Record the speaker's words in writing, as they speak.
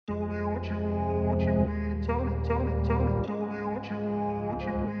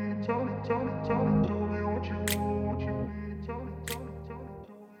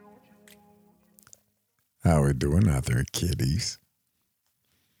How we doing out there, kiddies?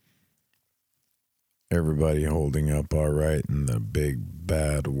 Everybody holding up all right in the big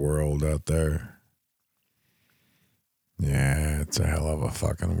bad world out there? Yeah, it's a hell of a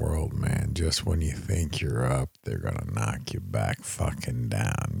fucking world, man. Just when you think you're up, they're gonna knock you back fucking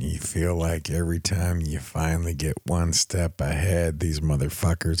down. You feel like every time you finally get one step ahead, these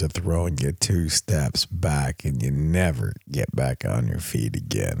motherfuckers are throwing you 2 steps back and you never get back on your feet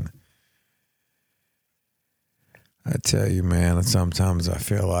again. I tell you, man, sometimes I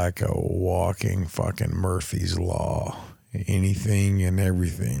feel like a walking fucking Murphy's Law. Anything and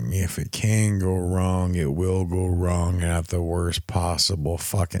everything. If it can go wrong, it will go wrong at the worst possible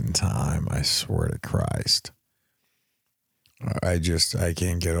fucking time. I swear to Christ. I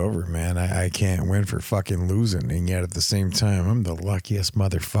can't get over it, man. I can't win for fucking losing. And yet at the same time, I'm the luckiest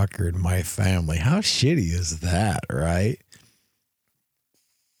motherfucker in my family. How shitty is that, right?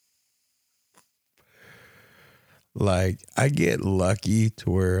 Like, I get lucky to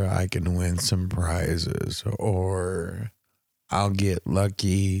where I can win some prizes, or I'll get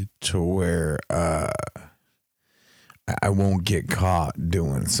lucky to where I won't get caught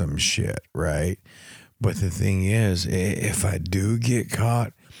doing some shit, right? But the thing is, if I do get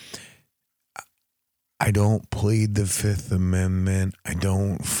caught, I don't plead the Fifth Amendment. I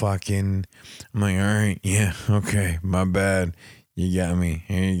don't fucking, I'm like, all right, yeah, okay, my bad. You got me.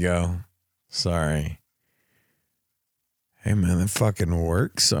 Here you go. Sorry. Hey, man, that fucking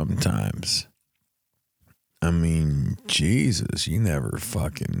works sometimes. I mean, Jesus, you never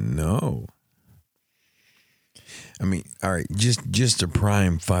fucking know. I mean, all right, just a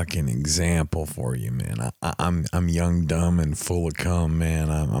prime fucking example for you, man. I'm young, dumb, and full of cum, man.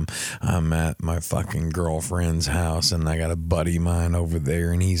 I'm at my fucking girlfriend's house, and I got a buddy of mine over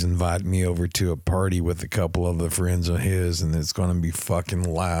there, and he's invited me over to a party with a couple of the friends of his, and it's gonna be fucking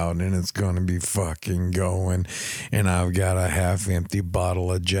loud, and it's gonna be fucking going, and I've got a half-empty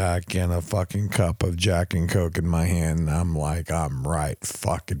bottle of Jack and a fucking cup of Jack and Coke in my hand, and I'm like, I'm right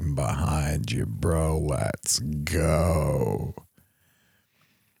fucking behind you, bro. Let's go.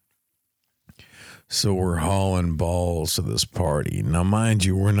 So we're hauling balls to this party. Now, mind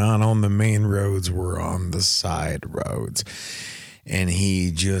you, we're not on the main roads. We're on the side roads. And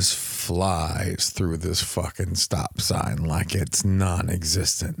he just flies through this fucking stop sign like it's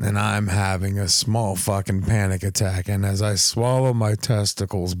non-existent. And I'm having a small fucking panic attack. And as I swallow my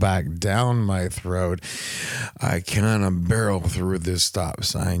testicles back down my throat, I kind of barrel through this stop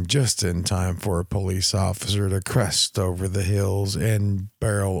sign just in time for a police officer to crest over the hills and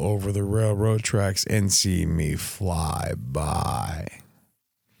barrel over the railroad tracks and see me fly by.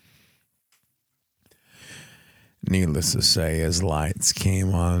 Needless to say, his lights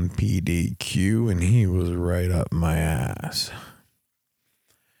came on PDQ and he was right up my ass.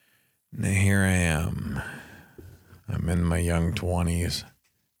 Now here I am. I'm in my young 20s,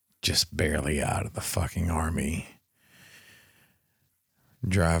 just barely out of the fucking army.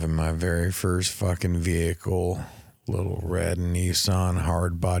 Driving my very first fucking vehicle, little red Nissan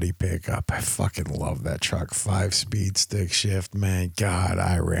hard body pickup. I fucking love that truck. 5-speed stick shift, man. God,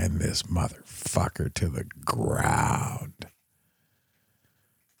 I ran this motherfucker to the ground.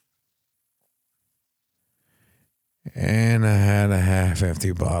 And I had a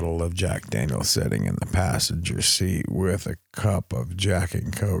half-empty bottle of Jack Daniels sitting in the passenger seat with a cup of Jack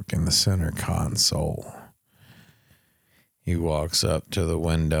and Coke in the center console. He walks up to the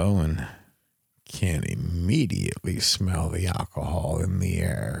window and can immediately smell the alcohol in the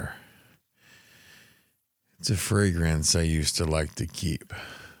air. It's a fragrance I used to like to keep.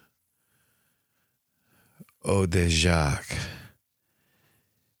 Eau de Jacques.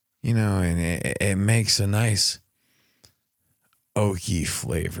 You know, and it makes a nice oaky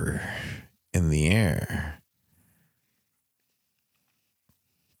flavor in the air.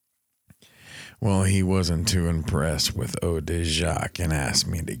 Well, he wasn't too impressed with Eau de Jacques and asked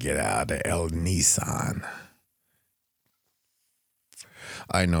me to get out of El Nissan.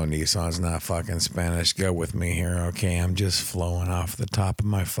 I know Nissan's not fucking Spanish. Go with me here, okay? I'm just flowing off the top of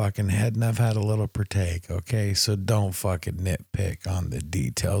my fucking head, and I've had a little partake, okay? So don't fucking nitpick on the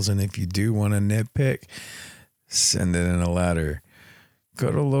details. And if you do want to nitpick, send it in a letter. Go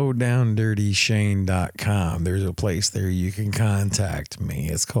to lowdowndirtyshane.com. There's a place there you can contact me.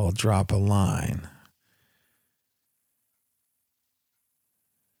 It's called Drop a Line.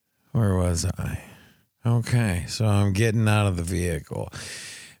 Where was I? Okay, so I'm getting out of the vehicle.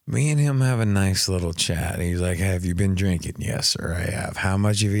 Me and him have a nice little chat. He's like, have you been drinking? Yes, sir, I have. How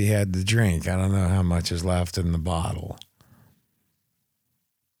much have you had to drink? I don't know how much is left in the bottle.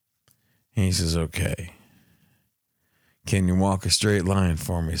 He says, okay. Can you walk a straight line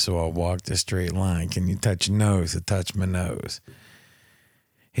for me? So I walked a straight line. Can you touch your nose? I touched my nose.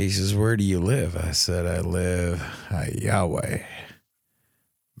 He says, where do you live? I said, I live at Yahweh,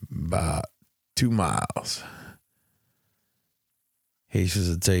 about 2 miles. He says,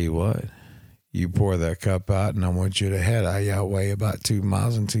 I'll tell you what, you pour that cup out and I want you to head at Yahweh about 2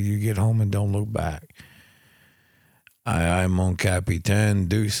 miles until you get home and don't look back. I'm on Capitan,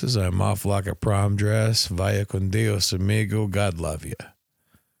 deuces. I'm off like a prom dress. Vaya con Dios, amigo. God love you.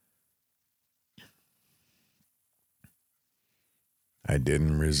 I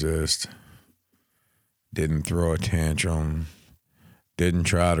didn't resist. Didn't throw a tantrum. Didn't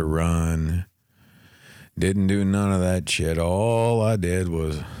try to run. Didn't do none of that shit. All I did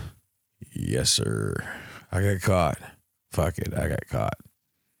was, yes, sir. I got caught. Fuck it. I got caught.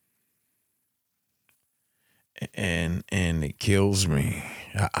 And it kills me.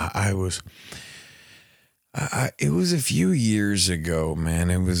 It was a few years ago, man.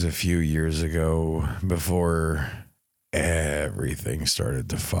 It was a few years ago before everything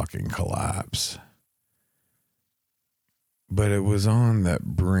started to fucking collapse. But it was on that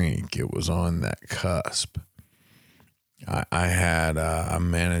brink. It was on that cusp. I had a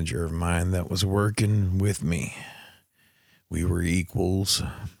manager of mine that was working with me. We were equals.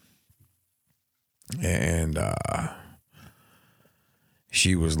 And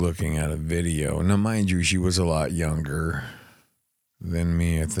she was looking at a video. Now, mind you, she was a lot younger than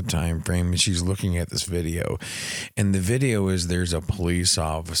me at the time frame. And she's looking at this video. And the video is there's a police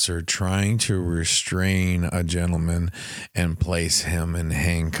officer trying to restrain a gentleman and place him in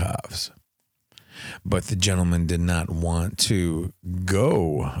handcuffs. But the gentleman did not want to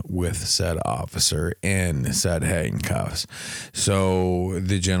go with said officer in said handcuffs. So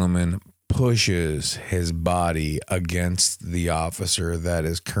the gentleman pushes his body against the officer that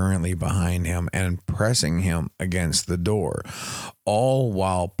is currently behind him and pressing him against the door, all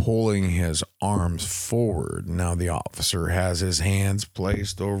while pulling his arms forward. Now the officer has his hands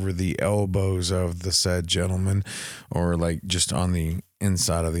placed over the elbows of the said gentleman, or like just on the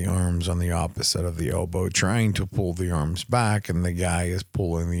inside of the arms on the opposite of the elbow, trying to pull the arms back, and the guy is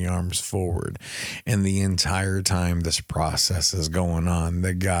pulling the arms forward. And the entire time this process is going on,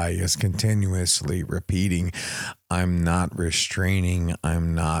 the guy is continuously repeating, I'm not restraining,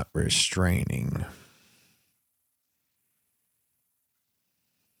 I'm not restraining.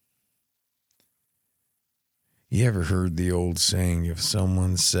 You ever heard the old saying, if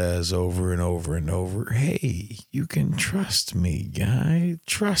someone says over and over and over, hey, you can trust me, guy,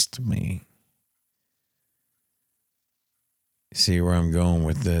 trust me. See where I'm going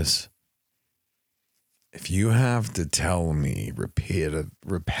with this? If you have to tell me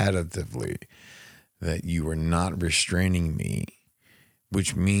repetitively that you are not restraining me,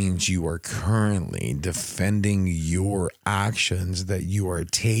 which means you are currently defending your actions that you are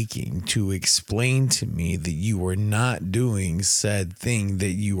taking to explain to me that you are not doing said thing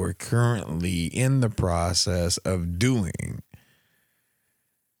that you are currently in the process of doing.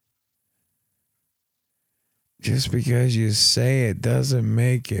 Just because you say it doesn't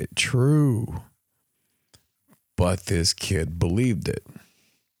make it true. But this kid believed it.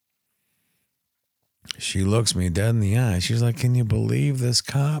 She looks me dead in the eye. She's like, can you believe this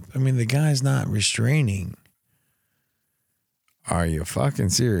cop? I mean, the guy's not restraining. Are you fucking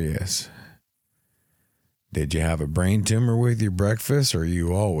serious? Did you have a brain tumor with your breakfast, or are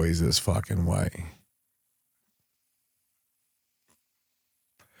you always this fucking way?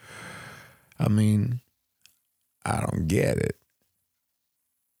 I mean, I don't get it.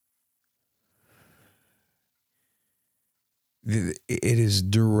 It is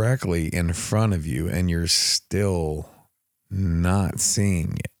directly in front of you and you're still not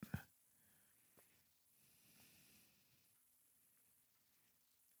seeing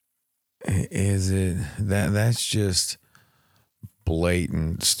it. Is it that's just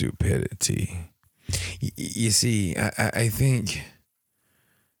blatant stupidity? You see, I think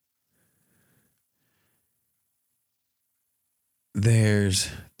there's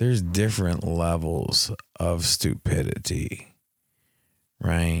different levels of stupidity.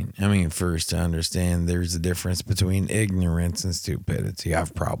 Right? I mean, first to understand there's a difference between ignorance and stupidity.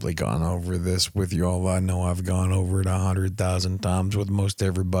 I've probably gone over this with you all. I know I've gone over it 100,000 times with most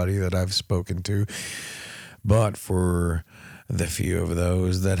everybody that I've spoken to. But for the few of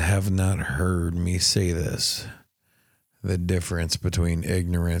those that have not heard me say this, the difference between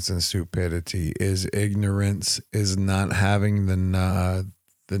ignorance and stupidity is ignorance is not having the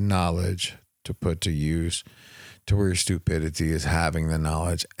knowledge to put to use, to where stupidity is having the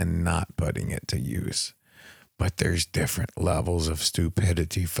knowledge and not putting it to use. But there's different levels of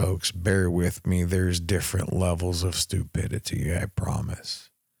stupidity, folks. Bear with me. There's different levels of stupidity, I promise.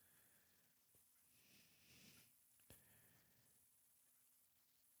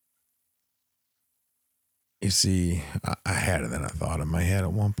 You see, I had it in a thought in my head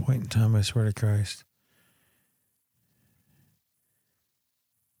at one point in time, I swear to Christ.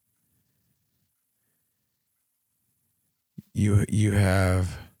 You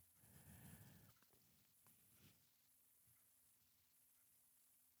have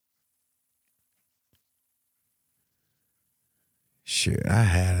shit, I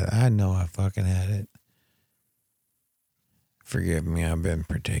had it. I know I fucking had it. Forgive me, I've been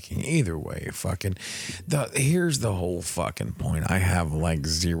partaking. Either way, here's the whole fucking point. I have like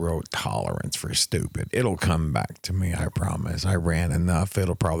zero tolerance for stupid. It'll come back to me, I promise. I ran enough,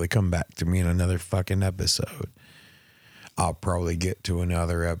 it'll probably come back to me in another fucking episode. I'll probably get to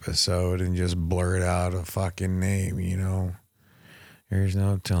another episode and just blurt out a fucking name, you know. There's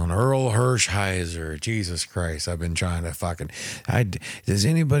no telling. Earl Hershiser. Jesus Christ, I've been trying to fucking... Does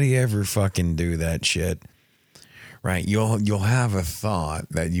anybody ever fucking do that shit? Right, you'll have a thought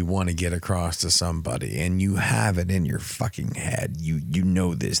that you want to get across to somebody, and you have it in your fucking head. You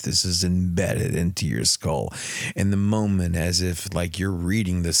know this is embedded into your skull. And the moment, as if like you're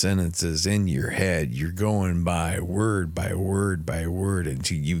reading the sentences in your head, you're going by word by word by word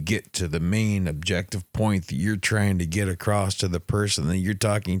until you get to the main objective point that you're trying to get across to the person that you're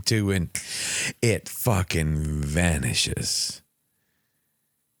talking to, and it fucking vanishes.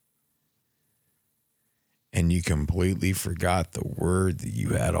 And you completely forgot the word that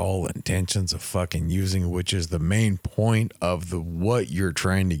you had all intentions of fucking using, which is the main point of what you're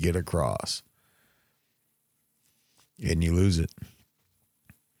trying to get across. And you lose it.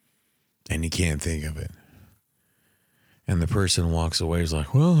 And you can't think of it. And the person walks away is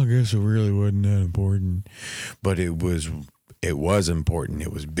like, well, I guess it really wasn't that important. But it was important.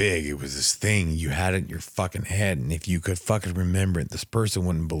 It was big. It was this thing. You had it in your fucking head. And if you could fucking remember it, this person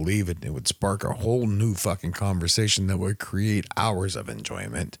wouldn't believe it. It would spark a whole new fucking conversation that would create hours of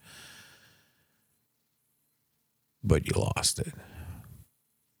enjoyment. But you lost it.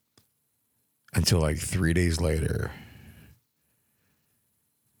 Until like 3 days later,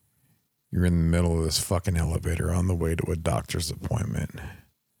 you're in the middle of this fucking elevator on the way to a doctor's appointment.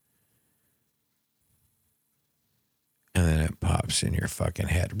 And then it pops in your fucking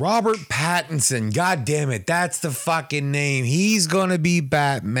head. Robert Pattinson. God damn it. That's the fucking name. He's going to be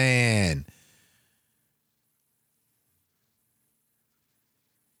Batman.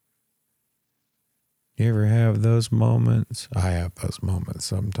 You ever have those moments? I have those moments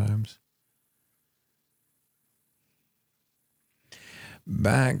sometimes.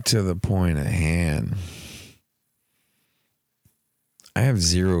 Back to the point at hand. I have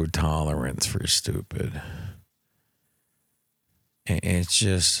zero tolerance for stupid. It's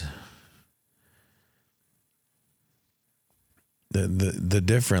just the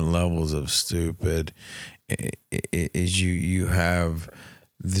different levels of stupid is you have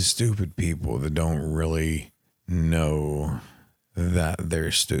the stupid people that don't really know that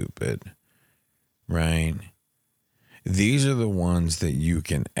they're stupid, right? These are the ones that you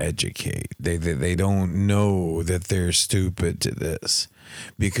can educate. They don't know that they're stupid to this,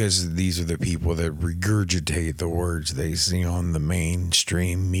 because these are the people that regurgitate the words they see on the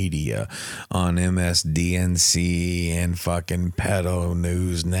mainstream media, on MSDNC and fucking Pedo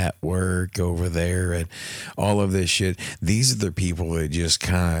News Network over there and all of this shit. These are the people that just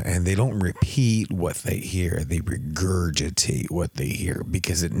kind of, and they don't repeat what they hear. They regurgitate what they hear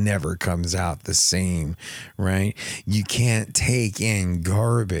because it never comes out the same, right? You can't take in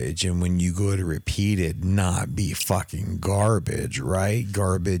garbage and when you go to repeat it, not be fucking garbage, right?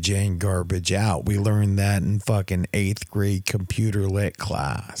 Garbage in, garbage out. We learned that in fucking 8th grade computer lit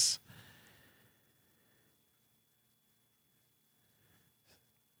class.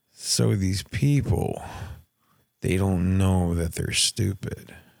 So these people, they don't know that they're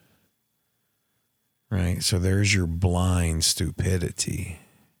stupid, right? So there's your blind stupidity.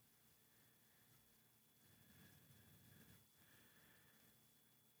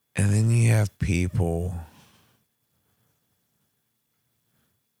 And then you have people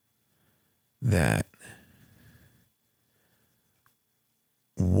that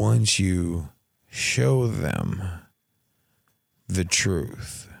once you show them the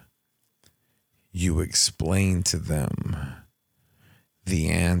truth, you explain to them the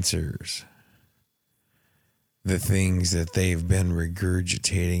answers, the things that they've been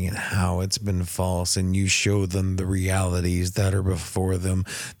regurgitating and how it's been false, and you show them the realities that are before them,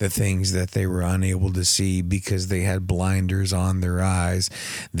 the things that they were unable to see because they had blinders on their eyes.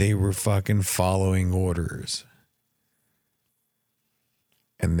 They were fucking following orders.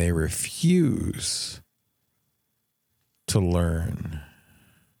 and they refuse to learn.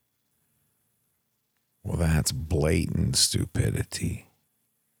 Well, that's blatant stupidity.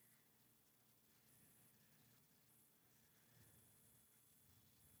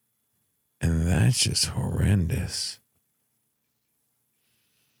 And that's just horrendous.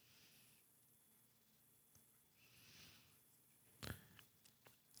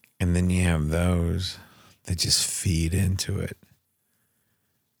 And then you have those that just feed into it.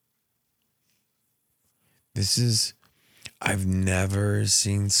 I've never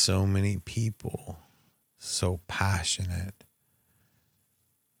seen so many people so passionate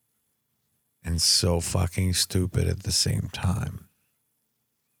and so fucking stupid at the same time.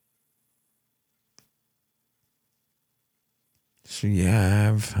 So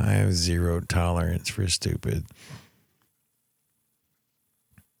yeah, I have zero tolerance for stupid.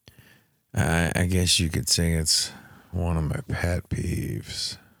 I guess you could say it's one of my pet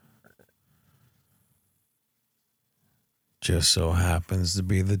peeves. Just so happens to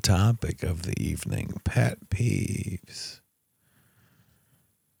be the topic of the evening, pet peeves.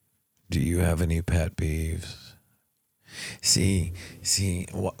 Do you have any pet peeves? See,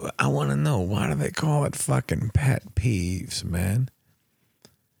 I want to know, why do they call it fucking pet peeves, man?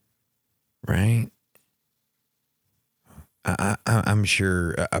 Right? I'm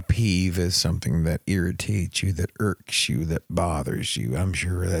sure a peeve is something that irritates you, that irks you, that bothers you. I'm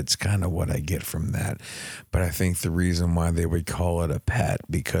sure that's kind of what I get from that. But I think the reason why they would call it a pet,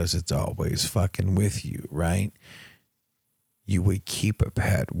 because it's always fucking with you, right? You would keep a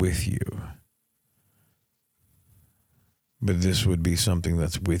pet with you. But this would be something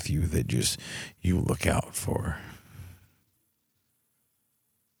that's with you that just you look out for.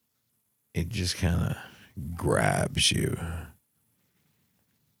 It just kind of grabs you.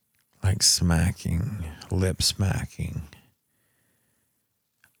 Like smacking, lip smacking.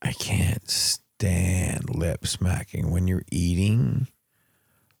 I can't stand lip smacking. When you're eating,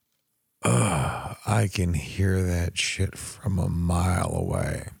 I can hear that shit from a mile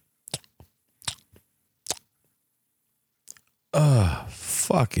away.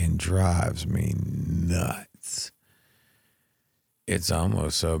 Fucking drives me nuts. It's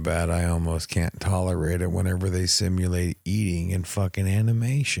almost so bad I almost can't tolerate it whenever they simulate eating in fucking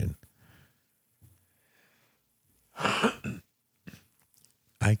animation.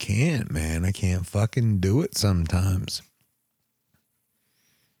 I can't, man. I can't fucking do it sometimes.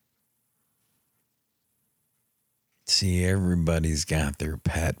 See, everybody's got their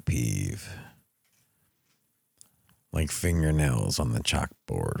pet peeve. Like fingernails on the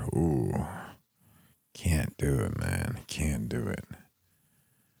chalkboard. Ooh. Can't do it, man. Can't do it.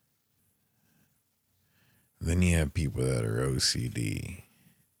 Then you have people that are OCD.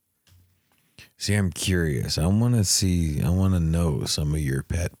 See, I'm curious. I want to know some of your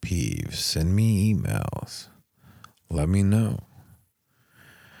pet peeves. Send me emails. Let me know.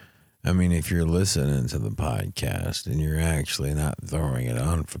 I mean, if you're listening to the podcast and you're actually not throwing it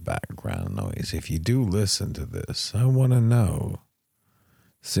on for background noise, if you do listen to this, I want to know.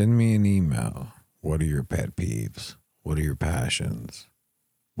 Send me an email. What are your pet peeves? What are your passions?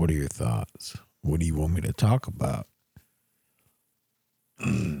 What are your thoughts? What do you want me to talk about?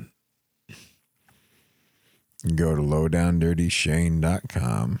 Go to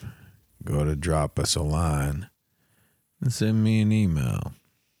lowdowndirtyshane.com. Go to drop us a line and send me an email.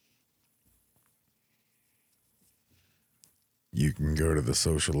 You can go to the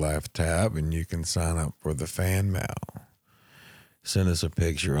social life tab and you can sign up for the fan mail. Send us a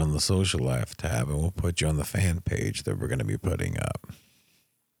picture on the social life tab and we'll put you on the fan page that we're going to be putting up.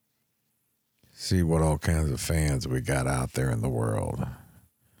 See what all kinds of fans we got out there in the world.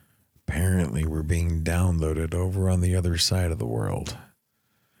 Apparently we're being downloaded over on the other side of the world.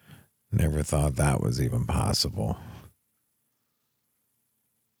 Never thought that was even possible.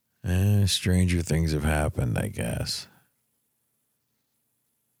 Stranger things have happened, I guess.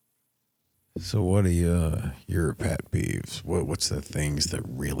 So what are your pet peeves? What's the things that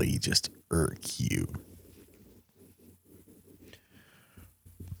really just irk you?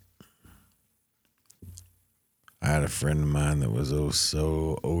 I had a friend of mine that was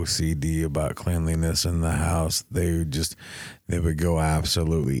so OCD about cleanliness in the house. They would go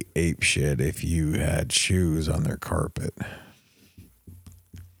absolutely apeshit if you had shoes on their carpet.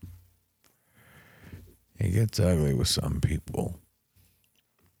 It gets ugly with some people.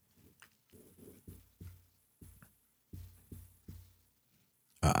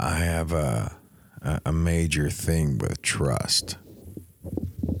 I have a major thing with trust.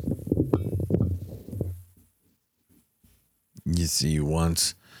 You see,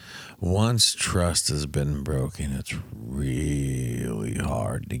 once Once trust has been broken, it's really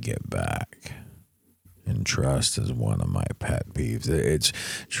hard to get back. And trust is one of my pet peeves.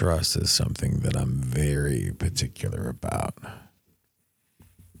 Trust is something that I'm very particular about.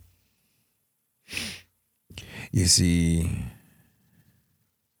 You see,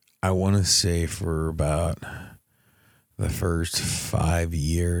 I want to say for about the first 5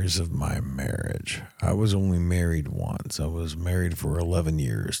 years of my marriage, I was only married once. I was married for 11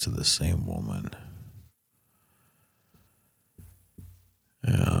 years to the same woman.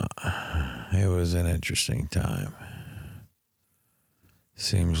 Yeah, it was an interesting time.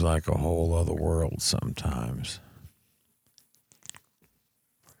 Seems like a whole other world sometimes.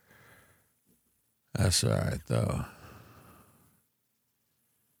 That's all right, though.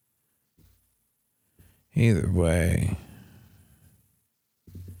 Either way,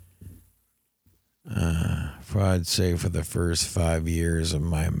 I'd say for the first 5 years of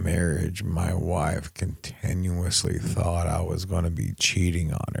my marriage, my wife continuously thought I was going to be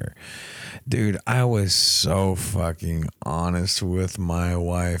cheating on her. Dude, I was so fucking honest with my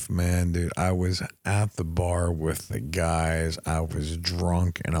wife, man. Dude, I was at the bar with the guys. I was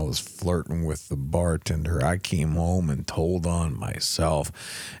drunk and I was flirting with the bartender. I came home and told on myself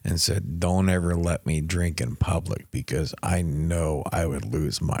and said, don't ever let me drink in public because I know I would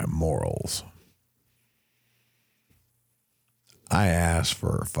lose my morals. I asked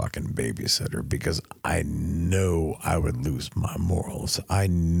for a fucking babysitter because I know I would lose my morals. I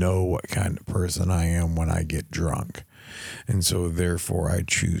know what kind of person I am when I get drunk. And so therefore I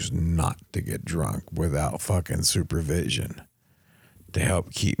choose not to get drunk without fucking supervision to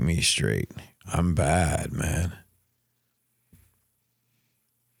help keep me straight. I'm bad, man.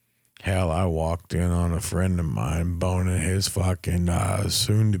 Hell, I walked in on a friend of mine boning his fucking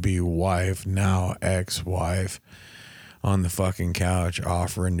soon-to-be wife, now ex-wife, on the fucking couch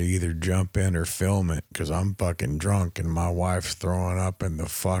offering to either jump in or film it because I'm fucking drunk and my wife's throwing up in the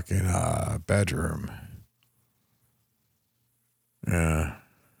fucking bedroom. Yeah.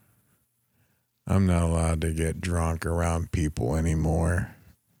 I'm not allowed to get drunk around people anymore.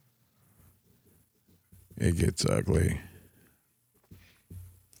 It gets ugly.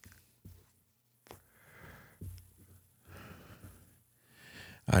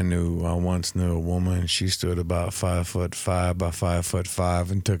 I once knew a woman. She stood about 5'5" by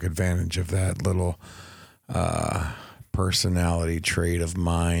 5'5" and took advantage of that little personality trait of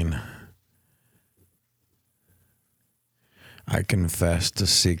mine. I confessed a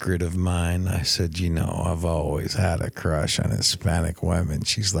secret of mine. I said, I've always had a crush on Hispanic women.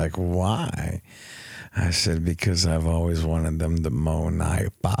 She's like, why? I said, because I've always wanted them to moan "ay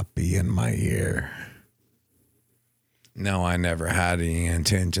papi" in my ear. No, I never had any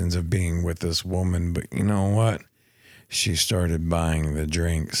intentions of being with this woman, but you know what? She started buying the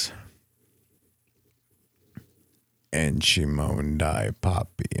drinks. And she moaned "ay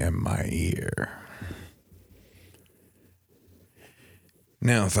papi" in my ear.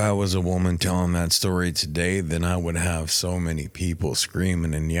 Now, if I was a woman telling that story today, then I would have so many people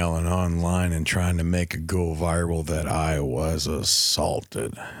screaming and yelling online and trying to make it go viral that I was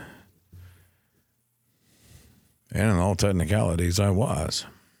assaulted. And in all technicalities, I was.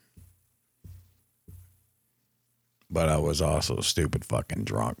 But I was also stupid fucking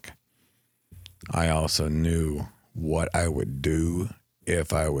drunk. I also knew what I would do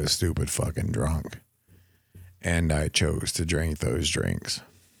if I was stupid fucking drunk. And I chose to drink those drinks.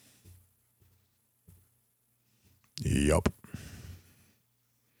 Yup.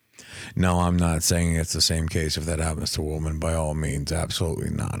 No, I'm not saying it's the same case if that happens to a woman. By all means,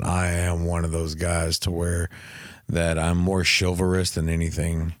 absolutely not. I am one of those guys to where that I'm more chivalrous than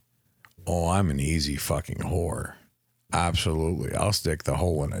anything. Oh, I'm an easy fucking whore. Absolutely. I'll stick the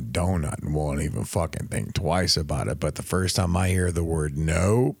hole in a donut and won't even fucking think twice about it. But the first time I hear the word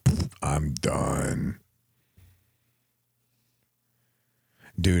no, I'm done.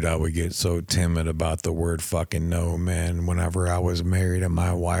 Dude, I would get so timid about the word fucking no, man. Whenever I was married and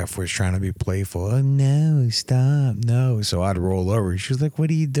my wife was trying to be playful, oh, no, stop, no. So I'd roll over. She was like,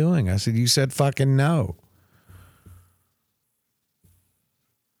 what are you doing? I said, you said fucking no.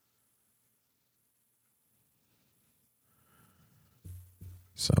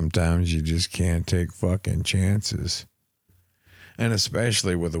 Sometimes you just can't take fucking chances. And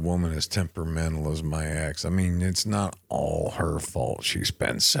especially with a woman as temperamental as my ex. I mean, it's not all her fault. She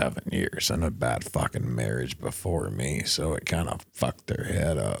spent 7 years in a bad fucking marriage before me, so it kind of fucked her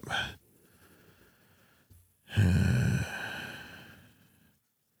head up.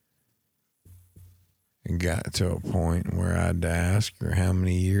 It got to a point where I had to ask her, how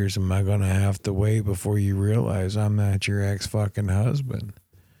many years am I going to have to wait before you realize I'm not your ex-fucking husband?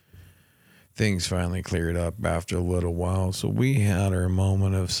 things finally cleared up after a little while. So we had our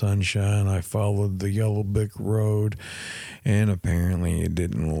moment of sunshine. I followed the Yellow Brick Road, and apparently it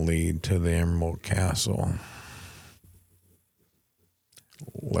didn't lead to the Emerald Castle.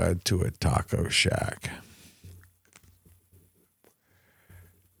 Led to a taco shack.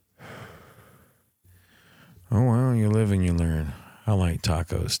 Oh, well, you live and you learn. I like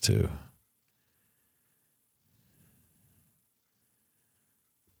tacos too.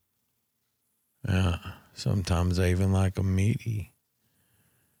 Yeah, sometimes I even like them meaty.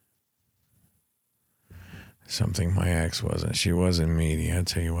 Something my ex wasn't. She wasn't meaty. I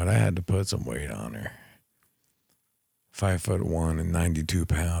tell you what, I had to put some weight on her. 5'1" and 92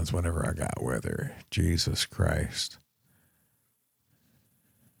 pounds whenever I got with her. Jesus Christ.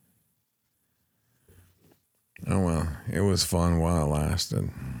 Oh well, it was fun while it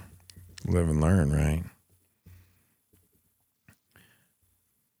lasted. Live and learn, right?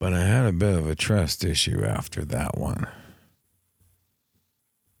 But I had a bit of a trust issue after that one.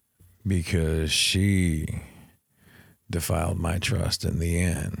 Because she defiled my trust in the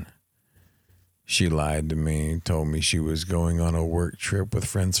end. She lied to me, told me she was going on a work trip with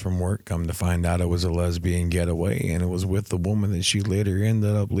friends from work. Come to find out it was a lesbian getaway, and it was with the woman that she later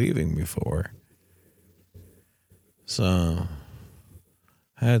ended up leaving me for. So,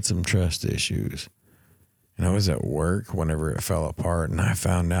 I had some trust issues. And I was at work whenever it fell apart, and I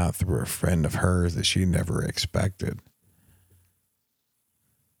found out through a friend of hers that she never expected.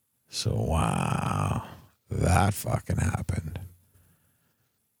 So, wow, that fucking happened.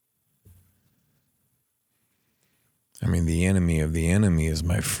 I mean, the enemy of the enemy is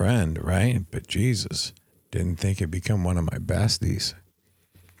my friend, right? But Jesus, didn't think it'd become one of my besties.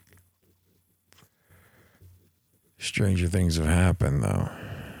 Stranger things have happened, though.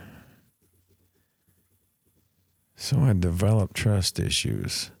 So I developed trust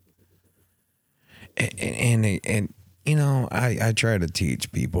issues. And you know, I try to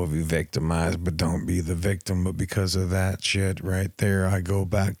teach people, if you victimize, but don't be the victim. But because of that shit right there, I go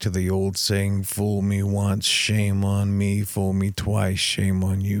back to the old saying, fool me once, shame on me, fool me twice, shame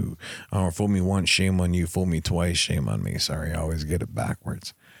on you. Or fool me once, shame on you, fool me twice, shame on me. Sorry, I always get it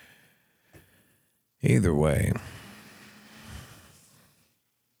backwards. Either way,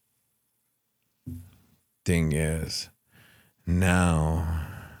 thing is, now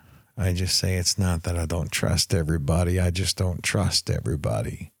I just say it's not that I don't trust everybody. I just don't trust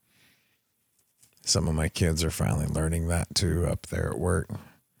everybody. Some of my kids are finally learning that too up there at work.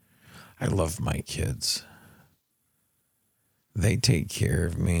 I love my kids. They take care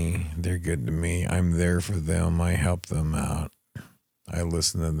of me. They're good to me. I'm there for them. I help them out. I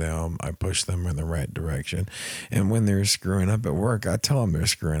listen to them. I push them in the right direction. And when they're screwing up at work, I tell them they're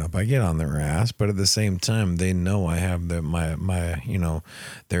screwing up. I get on their ass, but at the same time, they know I have my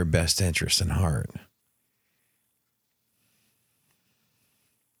their best interest in heart.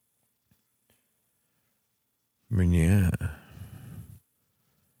 But yeah.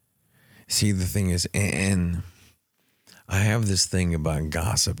 See, the thing is, and I have this thing about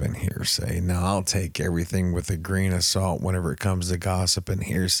gossip and hearsay. Now, I'll take everything with a grain of salt whenever it comes to gossip and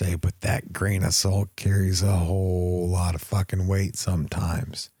hearsay, but that grain of salt carries a whole lot of fucking weight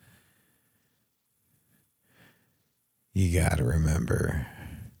sometimes. You gotta remember,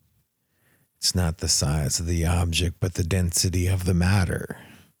 it's not the size of the object, but the density of the matter.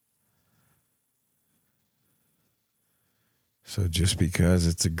 So just because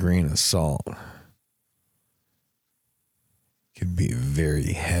it's a grain of salt, could be a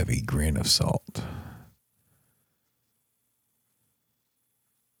very heavy grain of salt.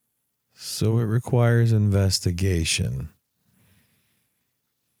 So it requires investigation.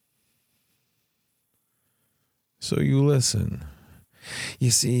 So you listen.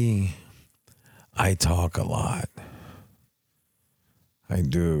 You see, I talk a lot. I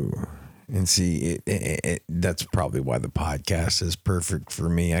do. And see, that's probably why the podcast is perfect for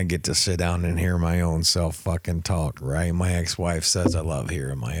me. I get to sit down and hear my own self fucking talk, right? My ex-wife says I love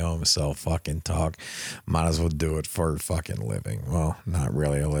hearing my own self fucking talk. Might as well do it for a fucking living. Well, not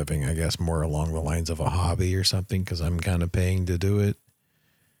really a living, I guess more along the lines of a hobby or something, because I'm kind of paying to do it.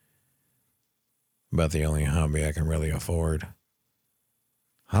 About the only hobby I can really afford.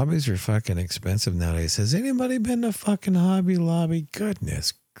 Hobbies are fucking expensive nowadays. Has anybody been to fucking Hobby Lobby?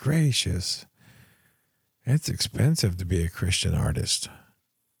 Goodness gracious. It's expensive to be a Christian artist.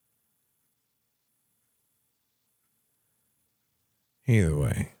 Either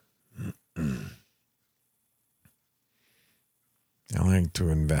way. I like to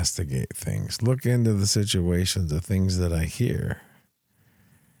investigate things. Look into the situations, the things that I hear.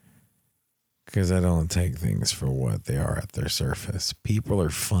 because I don't take things for what they are at their surface. People are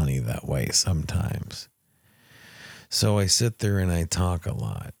funny that way sometimes. So I sit there and I talk a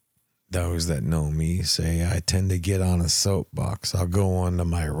lot. Those that know me say I tend to get on a soapbox. I'll go on to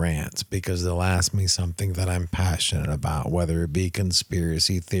my rants because they'll ask me something that I'm passionate about, whether it be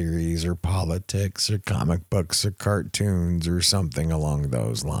conspiracy theories or politics or comic books or cartoons or something along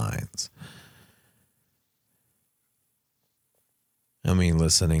those lines. I mean,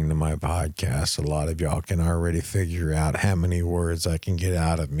 listening to my podcast, a lot of y'all can already figure out how many words I can get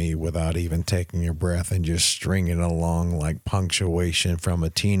out of me without even taking a breath and just stringing along like punctuation from a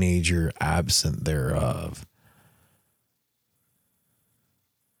teenager absent thereof.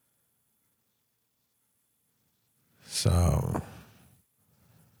 So,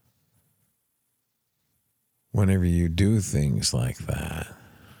 whenever you do things like that,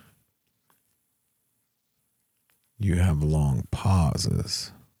 you have long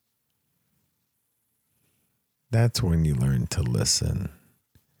pauses. That's when you learn to listen.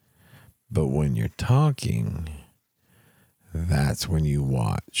 But when you're talking, that's when you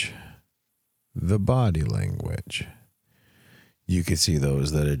watch the body language. You can see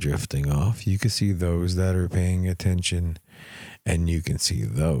those that are drifting off. You can see those that are paying attention. And you can see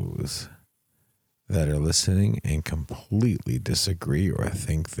those that are listening and completely disagree or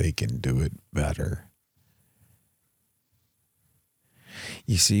think they can do it better.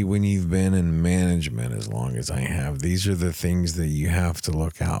 You see, when you've been in management as long as I have, these are the things that you have to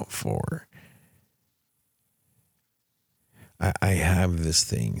look out for. I have this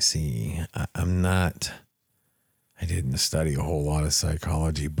thing, see, I didn't study a whole lot of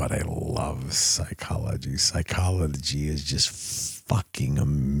psychology, but I love psychology. Psychology is just fucking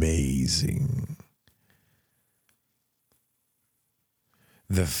amazing.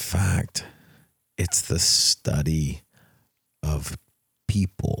 The fact it's the study of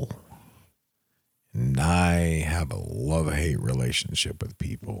people. And I have a love-hate relationship with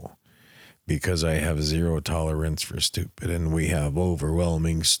people because I have zero tolerance for stupid, and we have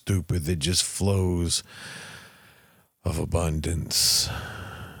overwhelming stupid that just flows of abundance.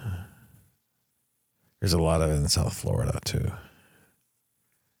 There's a lot of it in South Florida too.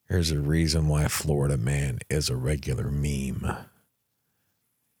 There's a reason why Florida man is a regular meme.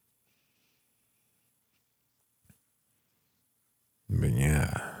 But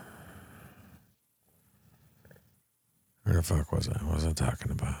yeah. Where the fuck was I? What was I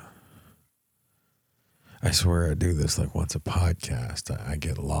talking about? I swear I do this like once a podcast. I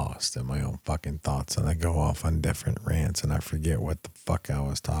get lost in my own fucking thoughts and I go off on different rants and I forget what the fuck I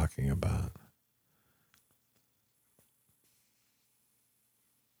was talking about.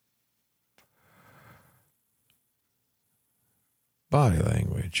 Body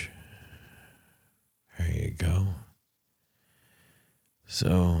language. There you go.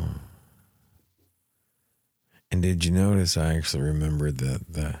 So, and did you notice I actually remembered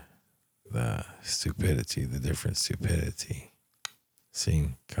the stupidity, the different stupidity.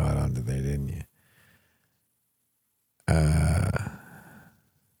 See, caught onto there, didn't you?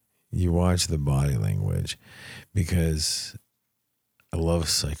 You watch the body language because I love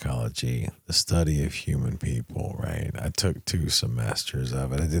psychology, the study of human people, right? I took 2 semesters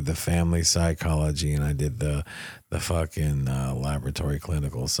of it. I did the family psychology and I did the fucking laboratory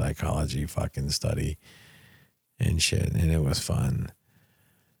clinical psychology fucking study and shit, and it was fun.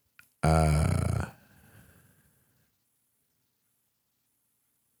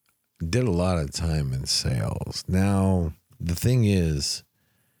 Did a lot of time in sales. Now, the thing is,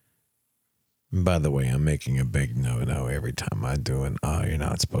 by the way, I'm making a big no-no every time I do an you're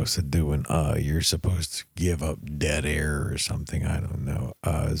not supposed to do an you're supposed to give up dead air or something. I don't know.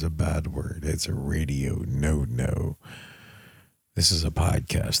 Is a bad word. It's a radio no-no. This is a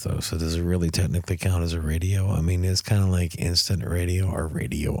podcast, though, so does it really technically count as a radio? I mean, it's kind of like instant radio or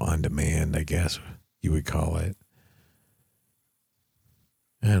radio on demand, I guess you would call it.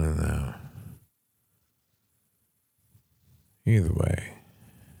 I don't know. Either way.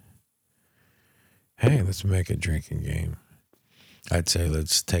 Hey, let's make a drinking game. I'd say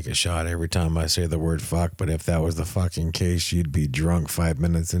let's take a shot every time I say the word fuck, but if that was the fucking case, you'd be drunk 5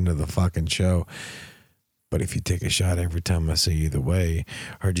 minutes into the fucking show. But if you take a shot every time I say either way,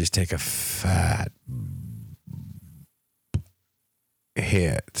 or just take a fat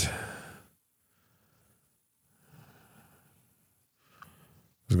hit.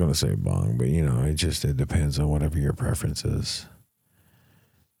 I was going to say bong, but it depends on whatever your preference is.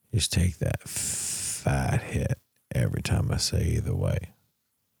 Just take that fat hit every time I say either way.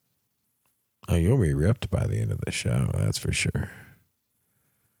 Oh, you'll be ripped by the end of the show, that's for sure.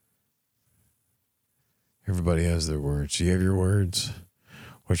 Everybody has their words. Do you have your words?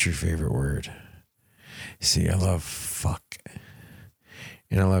 What's your favorite word? See, I love fuck.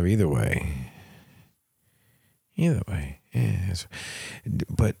 And I love either way. Either way. Yeah.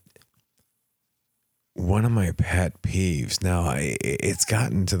 But one of my pet peeves, now it's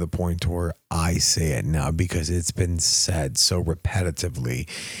gotten to the point where I say it now because it's been said so repetitively.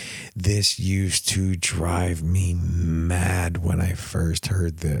 This used to drive me mad when I first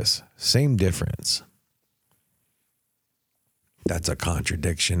heard this. Same difference. That's a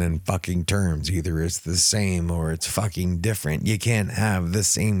contradiction in fucking terms. Either it's the same or it's fucking different. You can't have the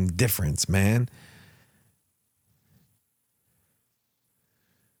same difference, man.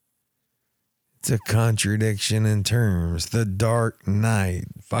 It's a contradiction in terms. The Dark Knight,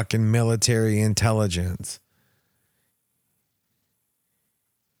 fucking military intelligence.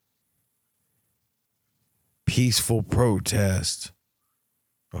 Peaceful protest.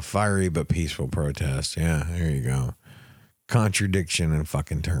 A fiery but peaceful protest. Yeah, there you go. Contradiction in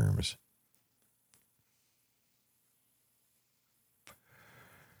fucking terms.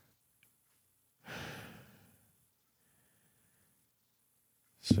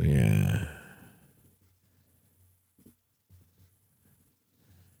 So, yeah.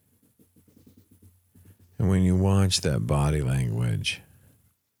 And when you watch that body language,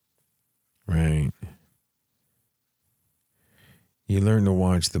 right, you learn to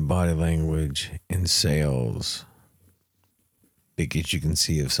watch the body language in sales because you can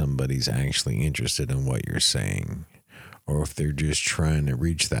see if somebody's actually interested in what you're saying or if they're just trying to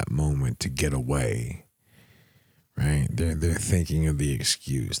reach that moment to get away, right? They're thinking of the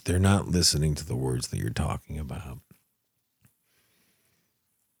excuse. They're not listening to the words that you're talking about.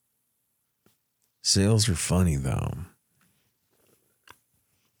 Sales are funny, though.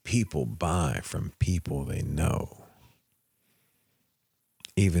 People buy from people they know.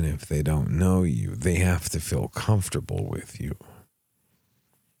 Even if they don't know you, they have to feel comfortable with you.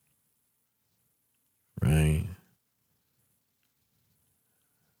 Right?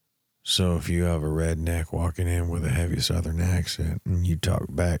 So if you have a redneck walking in with a heavy southern accent and you talk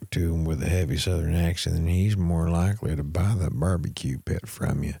back to him with a heavy southern accent, then he's more likely to buy that barbecue pit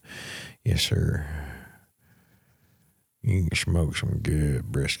from you. Yes, sir. You can smoke some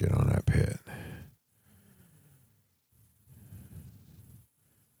good brisket on that pit.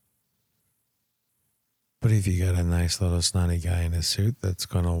 But if you got a nice little snotty guy in a suit that's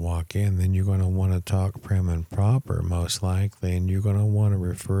going to walk in, then you're going to want to talk prim and proper, most likely, and you're going to want to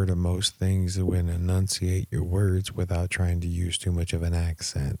refer to most things and enunciate your words without trying to use too much of an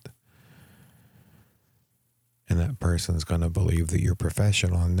accent. And that person's going to believe that you're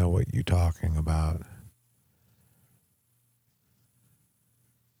professional and know what you're talking about.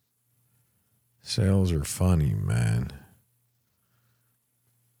 Sales are funny, man.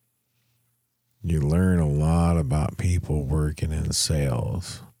 You learn a lot about people working in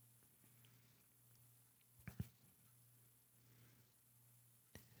sales.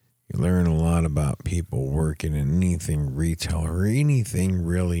 You learn a lot about people working in anything retail or anything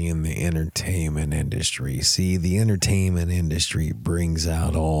really in the entertainment industry. See, the entertainment industry brings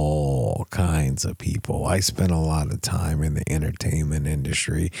out all kinds of people. I spent a lot of time in the entertainment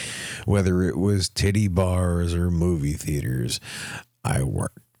industry, whether it was titty bars or movie theaters. I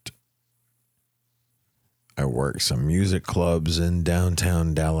worked some music clubs in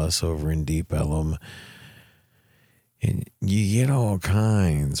downtown Dallas over in Deep Ellum. And you get all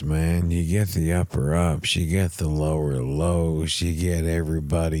kinds, man. You get the upper ups, you get the lower lows, you get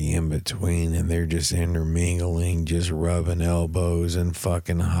everybody in between, and they're just intermingling, just rubbing elbows and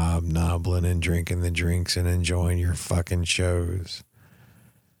fucking hobnobbling and drinking the drinks and enjoying your fucking shows.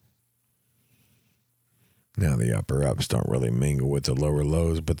 Now, the upper ups don't really mingle with the lower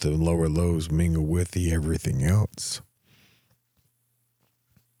lows, but the lower lows mingle with the everything else.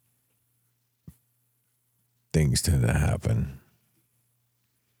 Things tend to happen.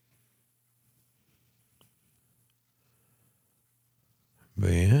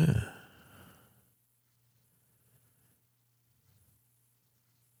 But yeah.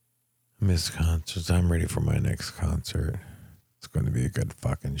 I miss concerts. I'm ready for my next concert. It's going to be a good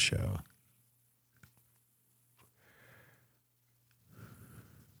fucking show.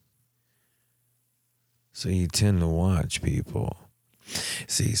 So you tend to watch people.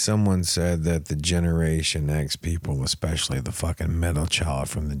 See, someone said that the Generation X people, especially the fucking middle child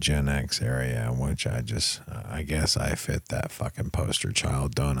from the Gen X area, which I guess I fit that fucking poster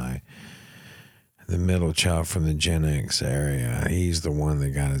child, don't I? the middle child from the Gen X area, he's the one that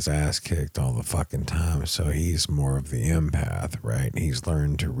got his ass kicked all the fucking time. So he's more of the empath, right? He's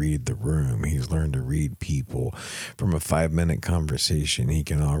learned to read the room. He's learned to read people. From a 5-minute conversation, he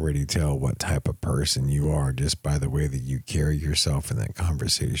can already tell what type of person you are just by the way that you carry yourself in that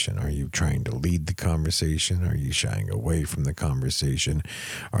conversation. Are you trying to lead the conversation? Are you shying away from the conversation?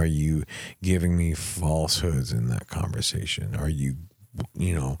 Are you giving me falsehoods in that conversation? Are you,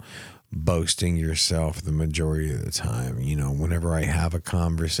 boasting yourself the majority of the time? Whenever I have a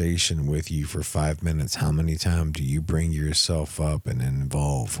conversation with you for 5 minutes, how many times do you bring yourself up and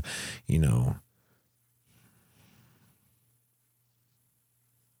involve,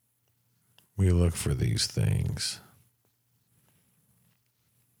 we look for these things.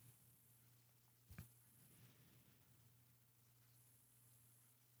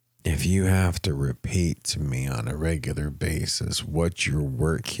 If you have to repeat to me on a regular basis what your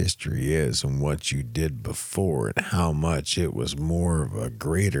work history is and what you did before and how much it was more of a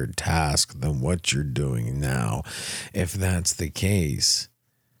greater task than what you're doing now, if that's the case,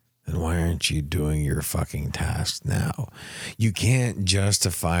 then why aren't you doing your fucking task now? You can't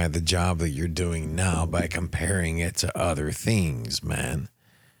justify the job that you're doing now by comparing it to other things, man.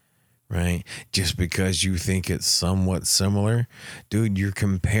 Right? Just because you think it's somewhat similar, dude, you're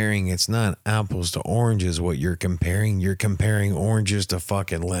comparing. It's not apples to oranges what you're comparing. You're comparing oranges to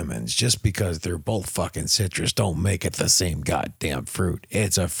fucking lemons. Just because they're both fucking citrus don't make it the same goddamn fruit.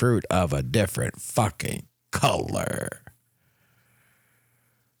 It's a fruit of a different fucking color.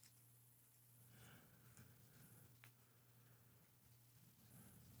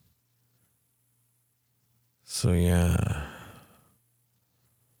 So yeah,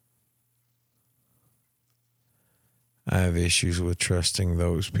 I have issues with trusting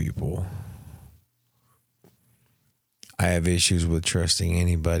those people. I have issues with trusting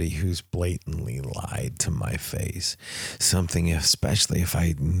anybody who's blatantly lied to my face. Something, especially if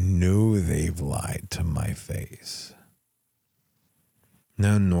I know they've lied to my face.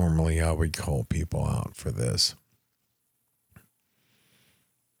 Now, normally I would call people out for this.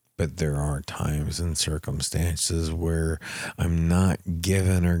 But there are times and circumstances where I'm not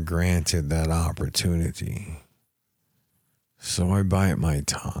given or granted that opportunity. So I bite my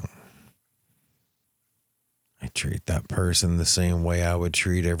tongue. I treat that person the same way I would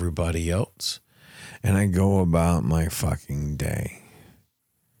treat everybody else. And I go about my fucking day.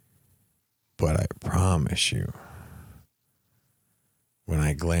 But I promise you, when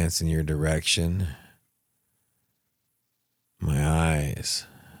I glance in your direction, my eyes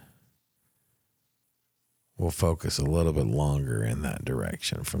will focus a little bit longer in that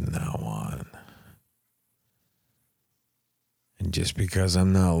direction from now on. And just because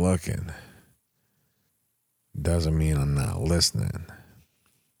I'm not looking doesn't mean I'm not listening.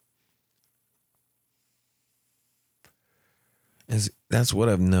 That's what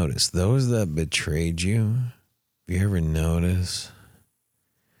I've noticed. Those that betrayed you, have you ever noticed,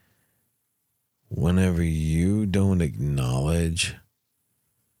 whenever you don't acknowledge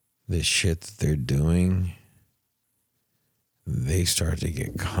the shit that they're doing, they start to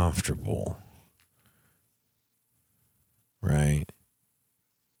get comfortable. Right?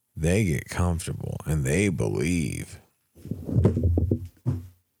 They get comfortable and they believe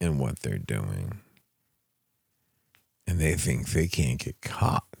in what they're doing. And they think they can't get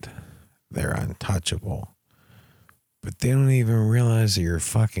caught. They're untouchable. But they don't even realize that you're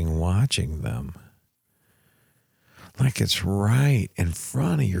fucking watching them. Like it's right in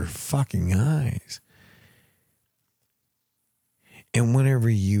front of your fucking eyes. And whenever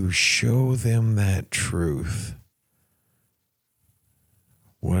you show them that truth,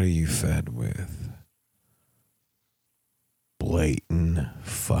 what are you fed with? Blatant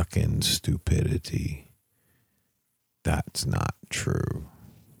fucking stupidity. That's not true.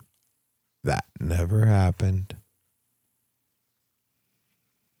 That never happened.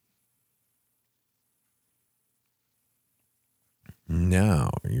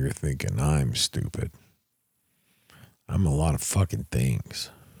 Now you're thinking I'm stupid. I'm a lot of fucking things.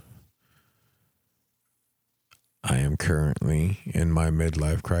 I am currently in my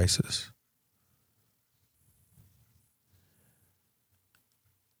midlife crisis.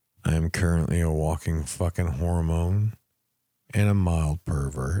 I am currently a walking fucking hormone and a mild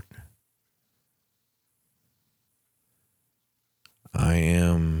pervert. I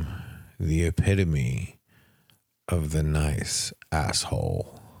am the epitome of the nice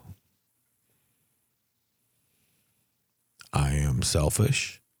asshole. I am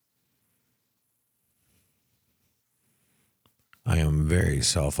selfish. I am very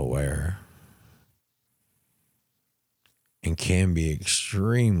self-aware. and can be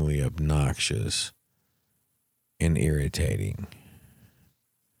extremely obnoxious and irritating.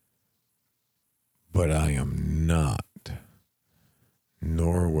 But I am not,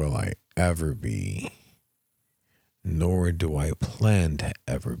 nor will I ever be, nor do I plan to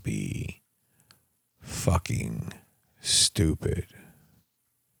ever be fucking stupid.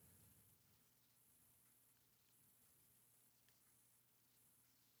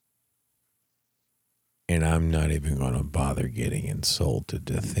 And I'm not even going to bother getting insulted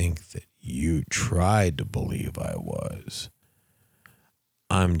to think that you tried to believe I was.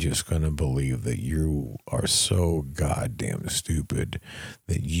 I'm just going to believe that you are so goddamn stupid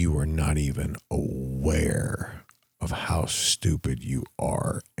that you are not even aware of how stupid you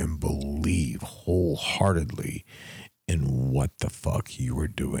are and believe wholeheartedly in what the fuck you are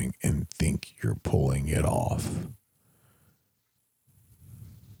doing and think you're pulling it off.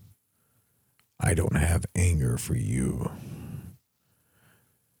 I don't have anger for you.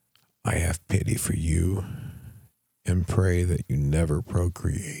 I have pity for you and pray that you never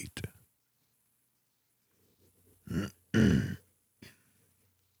procreate.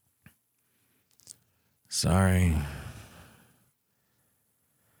 Sorry.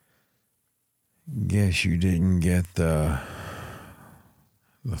 Guess you didn't get the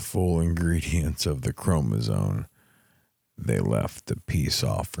full ingredients of the chromosome. They left a piece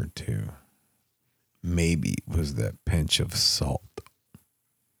off or two. Maybe it was that pinch of salt.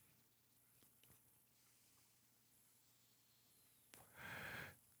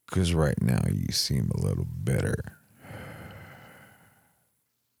 Because right now you seem a little bitter.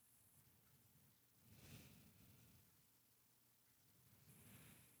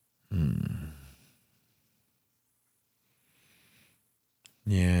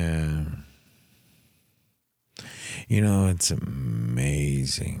 Yeah. You know, it's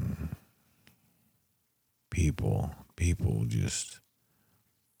amazing. People just,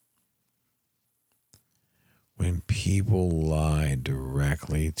 when people lie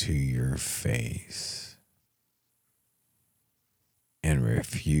directly to your face and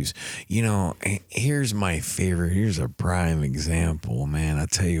refuse, you know, here's my favorite, here's a prime example, man. I'll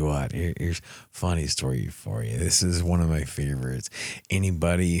tell you what, here's a funny story for you. This is one of my favorites.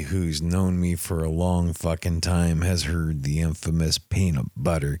 Anybody who's known me for a long fucking time has heard the infamous peanut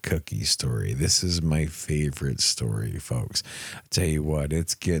butter cookie story. This is my favorite story, folks. I'll tell you what,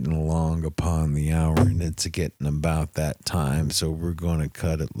 it's getting along upon the hour and it's getting about that time, so we're going to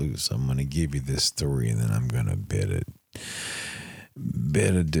cut it loose. I'm going to give you this story and then I'm going to bid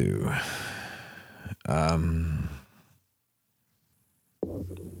adieu.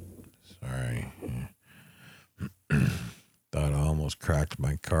 Sorry. Thought I almost cracked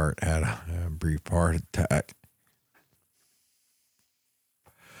my cart, had a brief heart attack.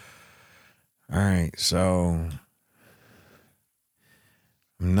 All right, so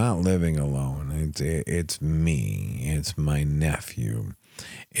I'm not living alone. It's me. It's my nephew.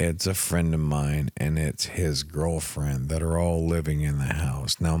 It's a friend of mine, and it's his girlfriend that are all living in the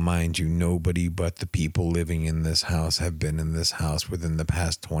house. Now, mind you, nobody but the people living in this house have been in this house within the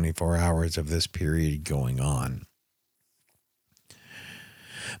past 24 hours of this period going on.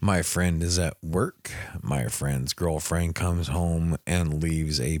 My friend is at work. My friend's girlfriend comes home and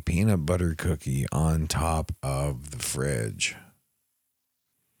leaves a peanut butter cookie on top of the fridge.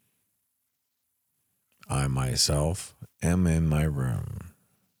 I myself am in my room.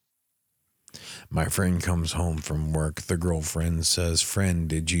 My friend comes home from work. The girlfriend says, "Friend,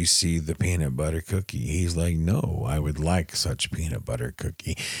 did you see the peanut butter cookie?" He's like, "No, I would like such peanut butter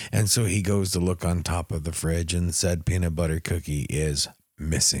cookie." And so he goes to look on top of the fridge and said peanut butter cookie is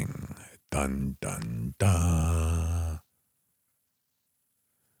missing. Dun, dun, dun.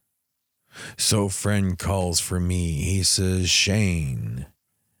 So friend calls for me. He says, "Shane,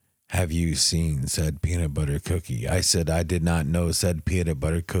 have you seen said peanut butter cookie?" I said, "I did not know said peanut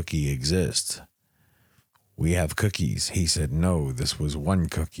butter cookie exists. We have cookies." He said, "No, this was one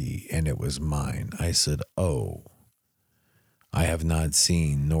cookie and it was mine." I said, "Oh, I have not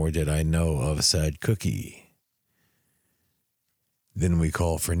seen nor did I know of said cookie." Then we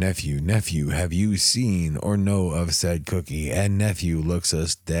call for nephew. "Nephew, have you seen or know of said cookie?" And nephew looks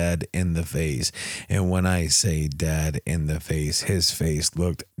us dead in the face. And when I say dead in the face, his face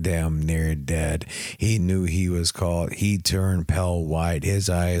looked damn near dead. He knew he was caught. He turned pale white. His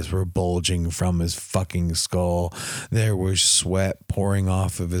eyes were bulging from his fucking skull. There was sweat pouring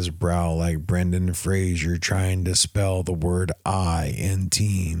off of his brow like Brendan Fraser trying to spell the word I in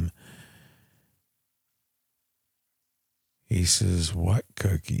team. He says, "What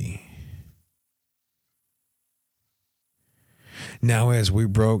cookie?" Now, as we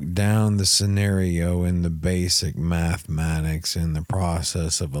broke down the scenario in the basic mathematics in the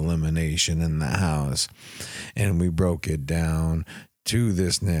process of elimination in the house, and we broke it down to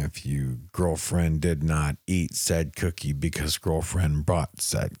this nephew, girlfriend did not eat said cookie because girlfriend brought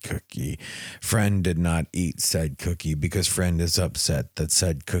said cookie. Friend did not eat said cookie because friend is upset that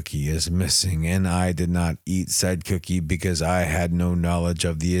said cookie is missing. And I did not eat said cookie because I had no knowledge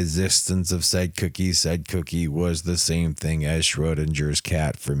of the existence of said cookie. Said cookie was the same thing as Schrodinger's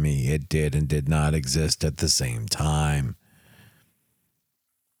cat for me. It did and did not exist at the same time.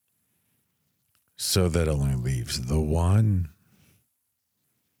 So that only leaves the one.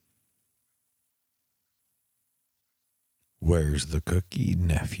 Where's the cookie,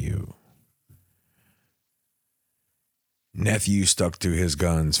 nephew? Nephew stuck to his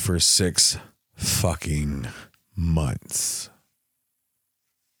guns for 6 fucking months.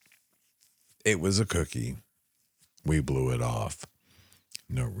 It was a cookie. We blew it off.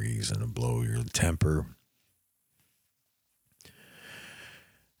 No reason to blow your temper.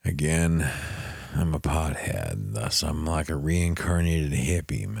 Again, I'm a pothead, thus I'm like a reincarnated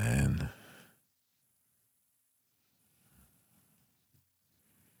hippie, man.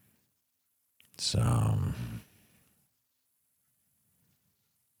 So,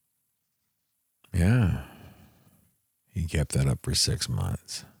 yeah, he kept that up for 6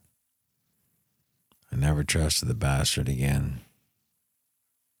 months. I never trusted the bastard again.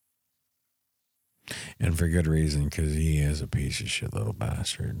 And for good reason, because he is a piece of shit little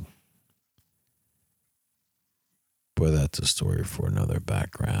bastard. But that's a story for another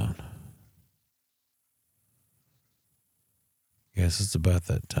background. Guess it's about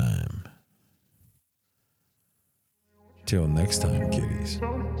that time. Till next time, kiddies.